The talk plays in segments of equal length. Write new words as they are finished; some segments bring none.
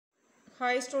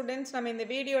Hi students, நம்ம இந்த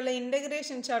வீடியோல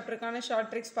இன்டகிரேஷன் சாப்டருக்கான ஷார்ட்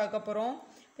ட்ரிக்ஸ் பார்க்க போறோம்.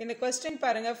 இந்த क्वेश्चन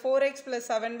பாருங்க 4x +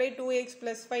 7 / 2x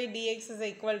 + 5 dx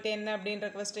 = என்ன அப்படிங்கற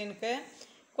क्वेश्चनக்கு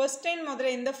क्वेश्चन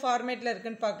முதல்ல இந்த ஃபார்மேட்ல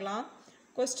இருக்குன்னு பார்க்கலாம்.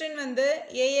 क्वेश्चन வந்து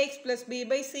ax + b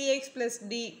 / cx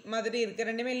 + d மாதிரி இருக்கு.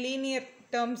 ரெண்டுமே லீனியர்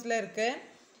டேர்ம்ஸ்ல இருக்கு.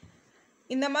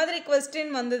 இந்த மாதிரி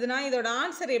क्वेश्चन வந்ததுனா இதோட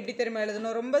ஆன்சர் எப்படி தெரியுமா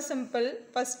எழுதணும்? ரொம்ப சிம்பிள்.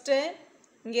 ஃபர்ஸ்ட்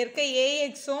இங்க இருக்க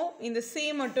ax உம் இந்த c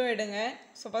மட்டும் எடுங்க.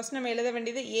 சோ ஃபர்ஸ்ட் நம்ம எழுத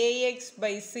வேண்டியது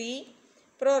ax/c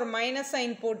அப்புறம் ஒரு மைனஸ்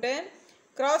சைன் போட்டு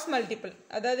கிராஸ் மல்டிபிள்.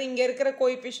 அதாவது இங்க இருக்கிற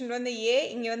கோஎஃபிஷியன்ட் வந்து a,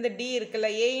 இங்க வந்து d இருக்குல,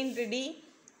 a * d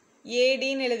ad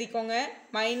ன்னு எழுதிக்கோங்க.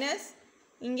 மைனஸ்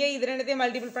இங்க இது ரெண்டுத்தையும்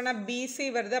மல்டிபிள் பண்ணா bc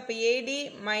வருது. அப்ப ad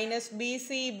 -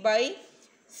 bc/c².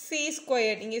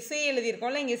 இங்க c எழுதி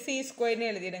இருக்கோம்ல, இங்க c²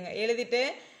 ன்னு எழுதிடுங்க. எழுதிட்டு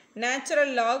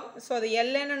நேச்சுரல் லாக், சோ அது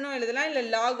ln ன்னு எழுதலாம் இல்ல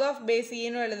log of base e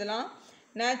ன்னு எழுதலாம்.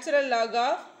 natural log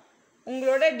of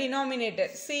உங்களோட denominator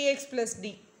cx +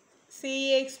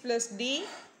 d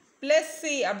plus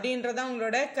c அப்படின்றதா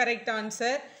உங்களோட கரெக்ட்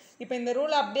ஆன்சர். இப்போ இந்த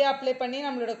ரூல் அப்படியே அப்ளை பண்ணி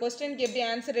நம்மளோட क्वेश्चनக்கு எப்படி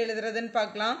ஆன்சர் எழுதுறதுன்னு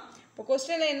பார்க்கலாம். இப்போ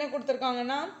क्वेश्चनல என்ன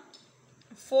கொடுத்திருக்காங்கன்னா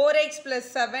 4x +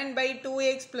 7 /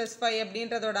 2x + 5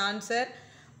 அப்படின்றதோட answer.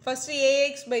 First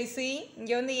ax/c,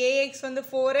 இங்க வந்து ax வந்து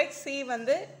 4x, c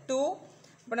வந்து 2.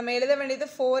 இப்போ நம்ம எழுத வேண்டியது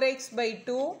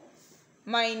 4x/2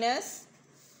 minus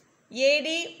ad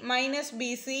 -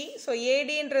 bc. so ad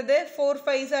ன்றது 4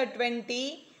 5s are 20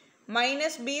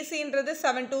 minus bc ன்றது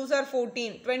 7 2s are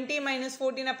 14. 20 -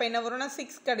 14 அப்ப என்ன வரும்னா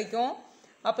 6 கிடைக்கும்.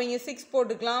 அப்ப இங்க 6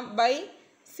 போட்டுக்கலாம் by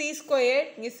c².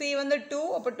 இங்க c வந்து 2,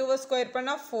 அப்ப 2 ஸ்கொயர்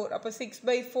பண்ணா 4. அப்ப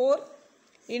 6/4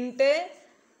 into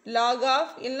log of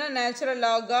இல்ல natural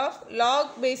log of log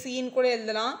base e ன்னு கூட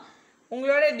எழுதலாம்.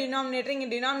 உங்களோட டினாமினேட்டர் இங்க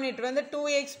டினாமினேட்டர் வந்து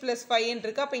 2x + 5 ன்னு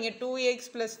இருக்கு. அப்ப இங்க 2x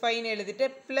 + 5 ன்னு எழுதிட்டு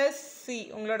plus c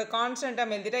உங்களோட கான்ஸ்டன்ட்டா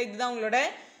எழுதிட்டா இதுதான் உங்களோட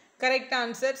கரெக்ட்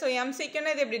ஆன்சர். சோ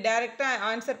MCQ-னா இது இப்படி டைரக்ட்டா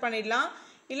ஆன்சர் பண்ணிடலாம்.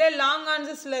 இல்ல லாங்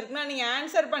ஆன்சர்ஸ்ல இருக்குனா நீங்க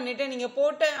ஆன்சர் பண்ணிட்டு நீங்க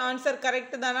போட்ட ஆன்சர்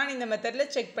கரெக்ட் தானா இந்த மெத்தட்ல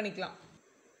செக் பண்ணிக்கலாம்.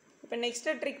 இப்போ நெக்ஸ்ட்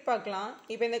ட்ரிக் பார்க்கலாம்.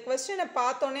 இப்போ இந்த क्वेश्चन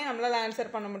பார்த்தோனே நம்மளால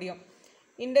ஆன்சர் பண்ண முடியும்.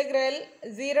 இன்டெகிரல்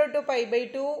 0 to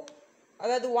π/2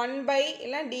 அதாவது 1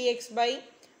 இல்ல dx/25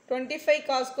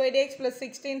 cos² x +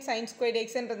 16 sin² x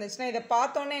ன்னு இருந்துச்சுனா இத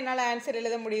பார்த்தோனே என்னால ஆன்சர்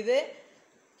எழுத முடியுது.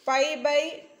 π/2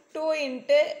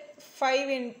 *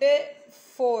 5 *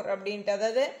 4 அப்படின்ட்டு,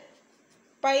 அதாவது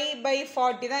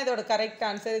π/40 தான் இதோட கரெக்ட்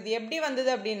ஆன்சர். இது எப்படி வந்தது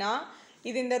அப்படின்னா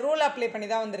இது இந்த ரூல் அப்ளை பண்ணி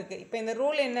தான் வந்திருக்கு. இப்போ இந்த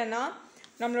ரூல் என்னன்னா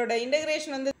நம்மளோட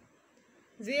இன்டகிரேஷன் வந்து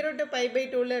 0 to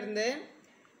π/2ல இருந்து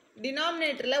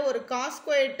டினாமினேட்டர்ல ஒரு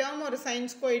cos² டேர்ம் ஒரு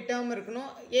sin² டேர்ம் இருக்கணும்.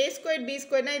 a²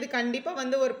 b² னா இது கண்டிப்பா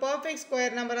வந்து ஒரு பெர்ஃபெக்ட்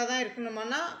ஸ்கொயர் நம்பரா தான்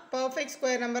இருக்கணும்னா பெர்ஃபெக்ட்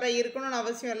ஸ்கொயர் நம்பரா இருக்கணும்னு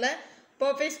அவசியம் இல்லை.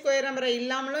 பெர்ஃபெக்ட் ஸ்கொயர் நம்பரா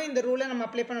இல்லாமலும் இந்த ரூலை நம்ம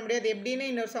அப்ளை பண்ண முடியாது. எப்படின்னு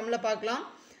இன்னொரு சம்ல பார்க்கலாம்.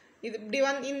 இது இப்படி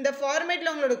இந்த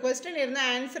ஃபார்மேட்ல உங்களோட क्वेश्चन இருந்தா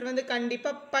ஆன்சர் வந்து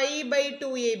கண்டிப்பா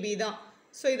π/2ab தான்.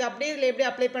 ஸோ இது அப்படியே இதில் எப்படி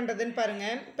அப்ளை பண்ணுறதுன்னு பாருங்க.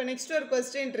 இப்போ நெக்ஸ்ட் ஒரு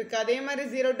क्वेश्चन இருக்கு. அதே மாதிரி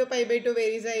 0 to π/2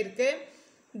 வேரிஸ் ஆயிருக்கு.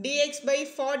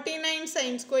 dx/49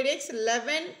 sin² x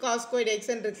 11 cos² x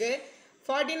இருக்கு.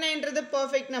 49ன்றது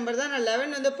பெர்ஃபெக்ட் நம்பர் தான். நான்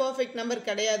 11 வந்து பெர்ஃபெக்ட் நம்பர்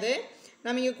கிடையாது.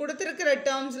 நம்ம இங்க கொடுத்திருக்கிற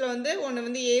டேர்ம்ஸ்ல வந்து ஒன்னு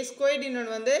வந்து a²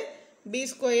 இன்னொன்னு வந்து b².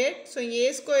 ஸோ இங்க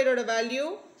a² ஓட வேல்யூ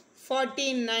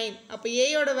 49. அப்போ a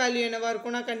யோட வேல்யூ என்னவா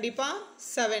இருக்கும்னா கண்டிப்பா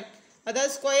 7.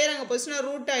 அதாவது ஸ்கொயர் அங்க போச்சுனா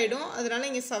ரூட் ஆயிடும். அதனால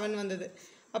இங்க 7 வந்தது.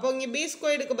 அப்போ இங்க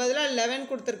b²க்கு பதிலா 11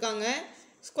 கொடுத்திருக்காங்க.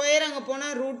 ஸ்கொயர் அங்க போனா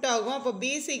ரூட் ஆகும். அப்போ b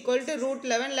 =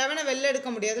 √11. 11 வெளில எடுக்க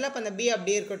முடியாதுல, அப்ப அந்த b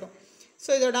அப்படியே இருக்கட்டும். சோ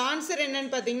இதோட ஆன்சர்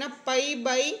என்னன்னு பாத்தீங்கன்னா π/2 *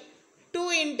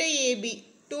 ab.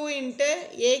 2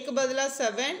 * a க்கு பதிலா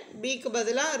 7, b க்கு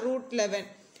பதிலா √11.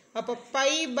 அப்ப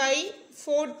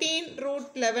π/14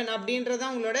 √11 அப்படின்றது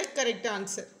தான் உங்களோட கரெக்ட்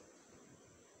ஆன்சர்.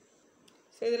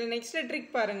 சோ இதுல நெக்ஸ்ட்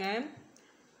ட்ரிக் பாருங்க.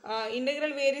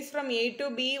 integral varies from a to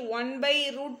b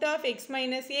 1/√x -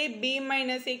 a b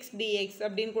 - x dx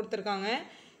அப்படின்னு கொடுத்திருக்காங்க.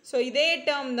 ஸோ இதே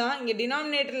டேர்ம் தான் இங்கே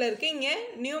டினாமினேட்டரில் இருக்குது, இங்கே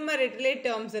நியூமரேட்டர்லேயே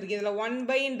டேர்ம்ஸ் இருக்குது. இதில்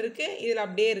 1/ன்னு இருக்குது, இதில்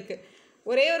அப்படியே இருக்குது.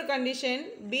 ஒரே ஒரு கண்டிஷன்,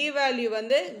 b வேல்யூ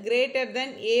வந்து கிரேட்டர்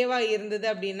தென் ஏவாக இருந்தது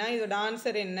அப்படின்னா இதோட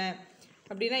ஆன்சர் என்ன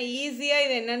அப்படின்னா ஈஸியாக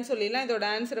இது என்னன்னு சொல்லிடலாம். இதோட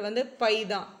ஆன்சர் வந்து π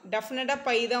தான். டெஃபினட்டாக π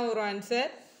தான் வரும்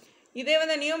ஆன்சர். இதே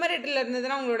வந்து நியூமரேட்டரில்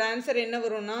இருந்ததுன்னா உங்களோட ஆன்சர் என்ன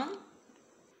வரும்னா,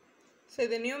 ஸோ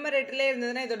இது நியூமரேட்டர்லேயே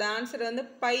இருந்ததுன்னா இதோட ஆன்சர் வந்து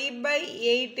π/8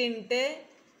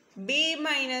 * b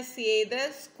 - a த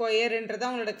ஸ்கொயர்ன்றது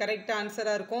தான் உங்களோட கரெக்ட்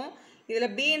ஆன்சராக இருக்கும்.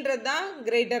 இதில் bன்றது தான்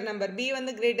கிரேட்டர் நம்பர். b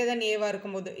வந்து கிரேட்டர் தென் ஏவாக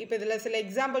இருக்கும்போது. இப்போ இதில் சில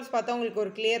எக்ஸாம்பிள்ஸ் பார்த்தா உங்களுக்கு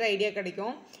ஒரு கிளியர் ஐடியா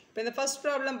கிடைக்கும். இப்போ இந்த ஃபர்ஸ்ட்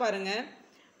ப்ராப்ளம் பாருங்கள்.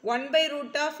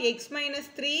 1/√x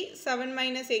 - 3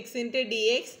 7 - x *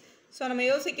 dx. ஸோ நம்ம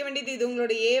யோசிக்க வேண்டியது இது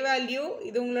உங்களோட a வேல்யூ,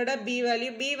 இது உங்களோட b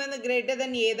வேல்யூ. b வந்து கிரேட்டர்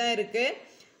தென் a தான் இருக்குது.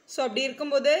 ஸோ அப்படி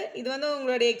இருக்கும்போது இது வந்து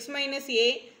உங்களோட x - a,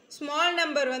 ஸ்மால்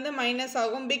நம்பர் வந்து மைனஸ்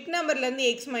ஆகும், பிக் நம்பர்லேருந்து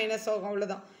x மைனஸ் ஆகும்,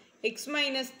 அவ்வளோதான். x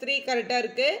minus 3 கரெக்டாக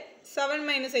இருக்குது, 7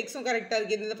 minus xும் கரெக்டாக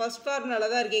இருக்குது. இந்த ஃபஸ்ட் ஃபார்முலால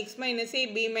தான் இருக்குது x minus a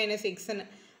b minus xன்னு.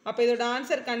 அப்போ இதோட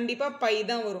ஆன்சர் கண்டிப்பாக பை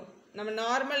தான் வரும். நம்ம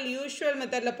நார்மல் யூஷுவல்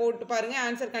மெத்தடில் போட்டு பாருங்கள்,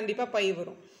 ஆன்சர் கண்டிப்பாக பை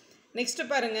வரும். நெக்ஸ்ட்டு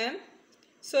பாருங்கள்.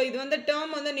 ஸோ இது வந்து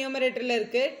டேர்ம் வந்து நியூமரேட்டரில்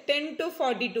இருக்குது 10 to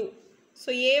 42. ஸோ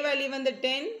a வேல்யூ வந்து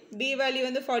 10, b வேல்யூ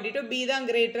வந்து 42, b தான்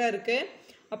கிரேட்டராக இருக்குது.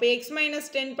 அப்போ எக்ஸ் மைனஸ்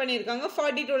 10 பண்ணியிருக்காங்க,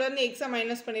 42லேருந்து எக்ஸை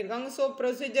மைனஸ் பண்ணியிருக்காங்க. ஸோ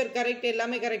ப்ரொசீஜர் கரெக்ட்,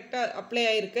 எல்லாமே கரெக்டாக அப்ளை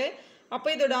ஆகிருக்கு. அப்போ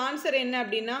இதோட ஆன்சர் என்ன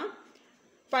அப்படின்னா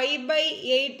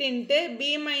π/8 into b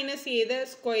minus a the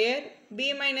square. b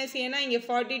minus ஏன்னா இங்கே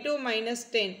 42 மைனஸ்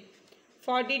 10,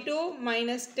 42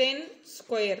 மைனஸ் 10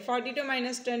 ஸ்கொயர். 42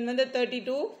 மைனஸ் 10 வந்து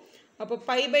 32. அப்போ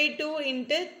π/2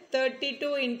 இன்ட்டு 32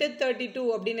 இன்ட்டு 32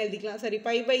 அப்படின்னு எழுதிக்கலாம். சரி,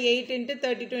 π/8 இன்ட்டு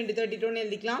 32 இன்ட்டு 32ன்னு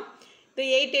எழுதிக்கலாம். இந்த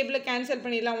 8 டேபிளில் கேன்சல்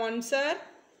பண்ணிடலாம். 1 சார்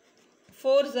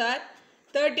 4 சார்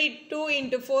 32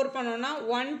 இன்ட்டு 4 பண்ணோன்னா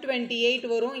 128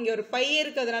 வரும். இங்கே ஒரு பை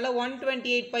இருக்கிறதுனால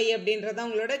 128 பை அப்படின்றது தான்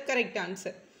உங்களோட கரெக்ட்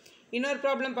ஆன்சர். இன்னொரு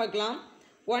ப்ராப்ளம் பார்க்கலாம்.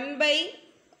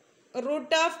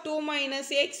 1/√2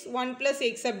 மைனஸ் எக்ஸ் 1 ப்ளஸ்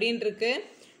எக்ஸ் அப்படின்னு இருக்கு.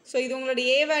 ஸோ இது உங்களோட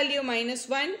ஏ வேல்யூ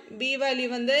 -1, பி வேல்யூ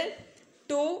வந்து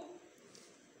 2.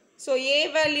 So A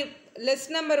value less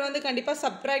number வந்து கண்டிப்பாக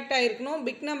சப்ட்ராக்ட் ஆகிருக்கணும்,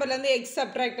 பிக் நம்பர்லேருந்து எக்ஸ்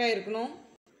சப்ட்ராக்ட் ஆகிருக்கணும்.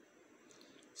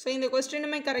 ஸோ இந்த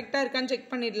கொஸ்டினுமே கரெக்டாக இருக்கான்னு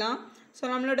செக் பண்ணிடலாம். ஸோ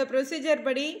நம்மளோட ப்ரொசீஜர்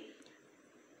படி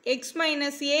எக்ஸ்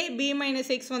மைனஸ் ஏ பி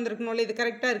மைனஸ் எக்ஸ் வந்திருக்கணும்ல, இது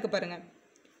கரெக்டாக இருக்குது பாருங்கள்.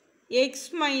 எக்ஸ்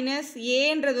மைனஸ்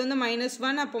ஏன்றது வந்து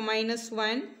 -1, அப்போ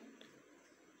 -1.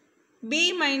 பி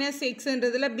மைனஸ்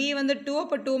எக்ஸுன்றதுல பி வந்து 2,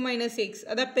 அப்போ 2 மைனஸ் எக்ஸ்.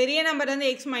 அதாவது பெரிய நம்பர்லேருந்து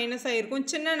எக்ஸ் மைனஸ் ஆகிருக்கும்,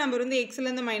 சின்ன நம்பர் வந்து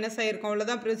எக்ஸ்லேருந்து மைனஸ் ஆகிருக்கும்.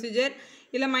 அவ்வளோதான் ப்ரொசீஜர்.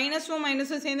 இல்லை -1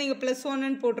 -1 சேர்ந்து இங்கே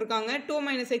 +1ன்னு போட்டிருக்காங்க, 2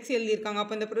 மைனஸ் எக்ஸ் எழுதியிருக்காங்க.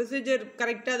 அப்போ இந்த ப்ரொசீஜர்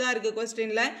கரெக்டாக தான் இருக்குது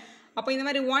கொஸ்டினில். அப்போ இந்த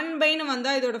மாதிரி 1/ன்னு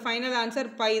வந்தால் இதோட ஃபைனல் ஆன்சர்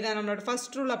பை தான். நம்மளோட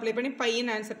ஃபஸ்ட் ரூல் அப்ளை பண்ணி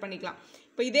பையன்னு ஆன்சர் பண்ணிக்கலாம்.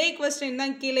 இப்போ இதே கொஸ்டின்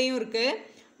தான் கீழேயும் இருக்குது,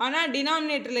 ஆனால்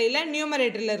டினாமினேட்டரில் இல்லை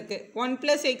நியூமரேட்டரில் இருக்குது. 1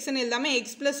 + எக்ஸ்ன்னு எழுதாமல் x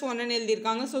 + 1ன்னு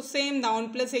எழுதியிருக்காங்க. ஸோ சேம் தான், 1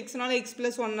 + எக்ஸ்னாலும் x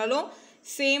 + 1னாலும்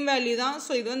சேம் வேல்யூ தான்.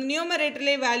 ஸோ இது வந்து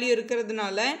நியூமரேட்டர்லேயே வேல்யூ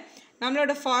இருக்கிறதுனால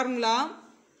நம்மளோட formula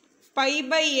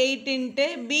π/8 into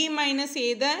b minus a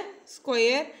the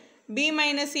square. b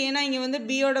minus ஏன்னா இங்கே வந்து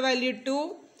பியோட value 2,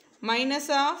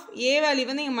 minus of A value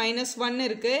வந்து இங்கே -1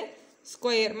 இருக்குது,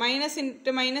 ஸ்கொயர். மைனஸ்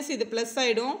இன்ட்டு மைனஸ் இது ப்ளஸ்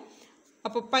ஆகிடும்.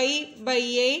 அப்போ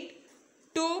π/8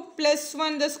 2 +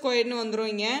 1 த ஸ்கொயர்னு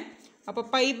வந்துடும் இங்கே. அப்போ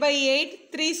π/8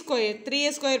 3 ஸ்கொயர்,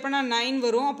 3 ஸ்கொயர் பண்ணால் 9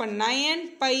 வரும். அப்போ 9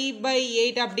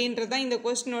 π/8 அப்படின்றது தான் இந்த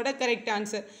கொஸ்டினோட கரெக்ட்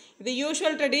ஆன்சர். இது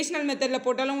யூஷுவல் ட்ரெடிஷ்னல் மெத்தடில்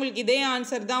போட்டாலும் உங்களுக்கு இதே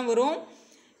ஆன்சர் தான் வரும்.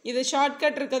 இது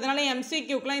ஷார்ட்கட் இருக்கிறதுனால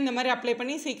எம்சிக்யூக்கெலாம் இந்த மாதிரி அப்ளை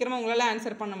பண்ணி சீக்கிரமாக உங்களால்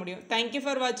ஆன்சர் பண்ண முடியும். தேங்க்யூ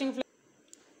ஃபார் வாட்சிங்.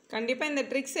 கண்டிப்பாக இந்த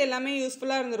ட்ரிக்ஸ் எல்லாமே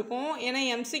யூஸ்ஃபுல்லாக இருந்திருக்கும். ஏன்னா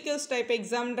எம்சிக்யூஸ் டைப்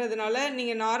எக்ஸாம்ன்றதுனால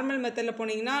நீங்கள் நார்மல் மெத்தடில்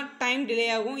போனீங்கன்னா டைம் டிலே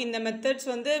ஆகும். இந்த மெத்தட்ஸ்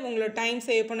வந்து உங்களோட டைம்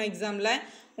சேவ் பண்ணும் எக்ஸாமில்.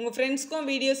 உங்கள் ஃப்ரெண்ட்ஸ்க்கும்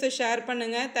வீடியோஸை ஷேர்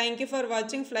பண்ணுங்கள். தேங்க்யூ ஃபார்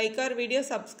வாட்சிங். Like R video,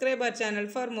 subscribe our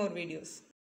channel for more videos.